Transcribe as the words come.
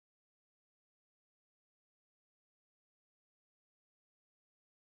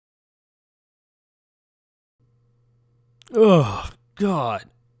Oh, God.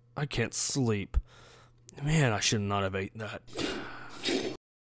 I can't sleep. Man, I should not have eaten that.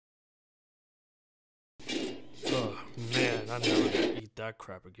 Oh, man, I'm never gonna eat that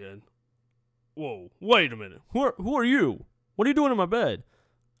crap again. Whoa, wait a minute. Who are you? What are you doing in my bed?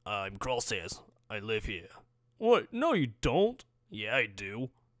 I'm Crosshairs. I live here. What? No, you don't. Yeah, I do.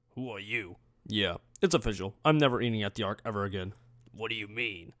 Who are you? Yeah, it's official. I'm never eating at the Ark ever again. What do you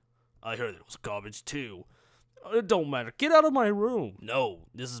mean? I heard it was garbage too. It don't matter. Get out of my room. No,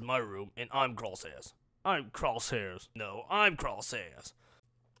 this is my room, and I'm Crosshairs. I'm Crosshairs. No, I'm Crosshairs.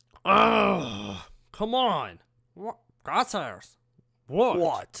 Ugh, come on. What? Crosshairs? What?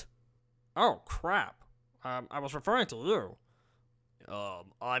 What? Oh, crap. I was referring to you.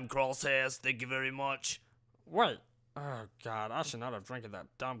 I'm Crosshairs. Thank you very much. Wait. Oh, God, I should not have drank that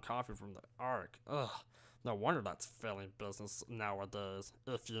dumb coffee from the Ark. Ugh. No wonder that's failing business nowadays,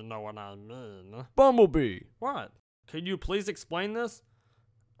 if you know what I mean. Bumblebee. What? Can you please explain this?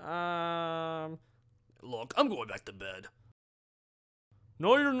 Look, I'm going back to bed.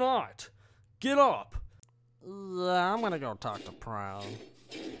 No, you're not. Get up. Yeah, I'm gonna go talk to Prime.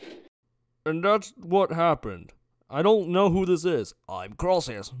 And that's what happened. I don't know who this is. I'm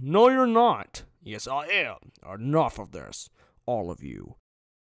Crosshairs. No, you're not. Yes, I am. Enough of this. All of you.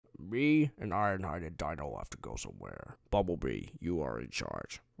 Me and Ironhide and Dino have to go somewhere. Bumblebee, you are in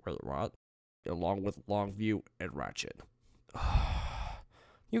charge. Wait, what? Along with Longview and Ratchet.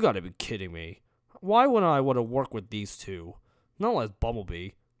 You gotta be kidding me. Why would I want to work with these two? Not like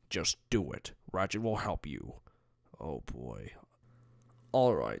Bumblebee. Just do it. Ratchet will help you. Oh boy.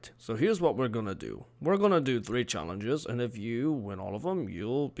 Alright, so here's what we're gonna do. We're gonna do 3 challenges, and if you win all of them,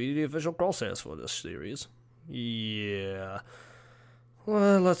 you'll be the official Crosshairs for this series. Yeah.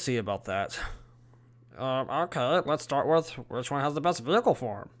 Well, let's see about that. Okay, let's start with which one has the best vehicle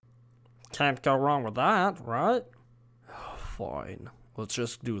form. Can't go wrong with that, right? Fine. Let's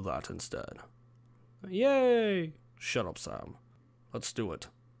just do that instead. Yay! Shut up, Sam. Let's do it.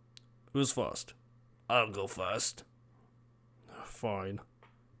 Who's first? I'll go first. Fine.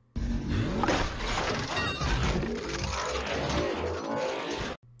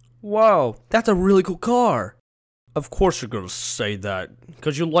 Wow, that's a really cool car. Of course you're gonna say that,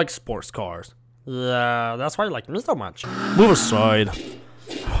 because you like sports cars. Yeah, that's why you like me so much. Move aside.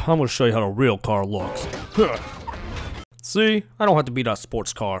 I'm gonna show you how a real car looks. See? I don't have to be that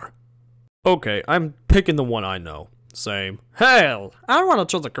sports car. Okay, I'm picking the one I know. Same. Hell, I want to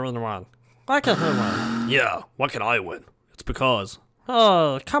choose the green one. Why can't he win? Yeah, why can I win? It's because...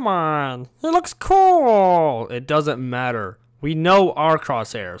 Oh, come on. He looks cool. It doesn't matter. We know our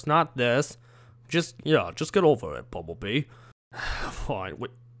Crosshairs, not this. Just get over it, Bumblebee. Fine.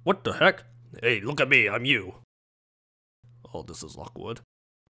 Wait, what the heck? Hey, look at me, I'm you. Oh, this is awkward.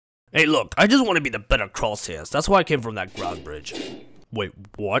 Hey, look, I just want to be the better Crosshairs. That's why I came from that ground bridge. Wait,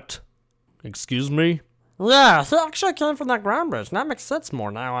 what? Excuse me? Yeah, he actually came from that ground bridge. That makes sense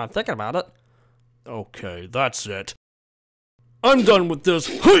more now I'm thinking about it. Okay, that's it. I'm done with this.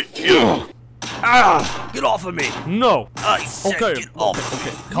 Hey, yeah. Ah, get off of me. No. I said get off.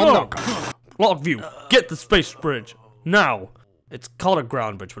 Okay, calm down, guys. Longview, get the space bridge. Now. It's called a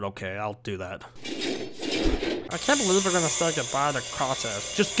ground bridge, but okay, I'll do that. I can't believe we're gonna say goodbye to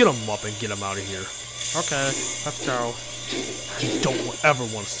Crosshairs. Just get him up and get him out of here. Okay, let's go. I don't ever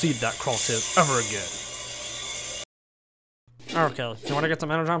want to see that Crosshairs ever again. Okay, you wanna get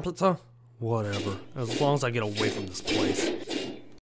some energy on pizza? Whatever, as long as I get away from this place.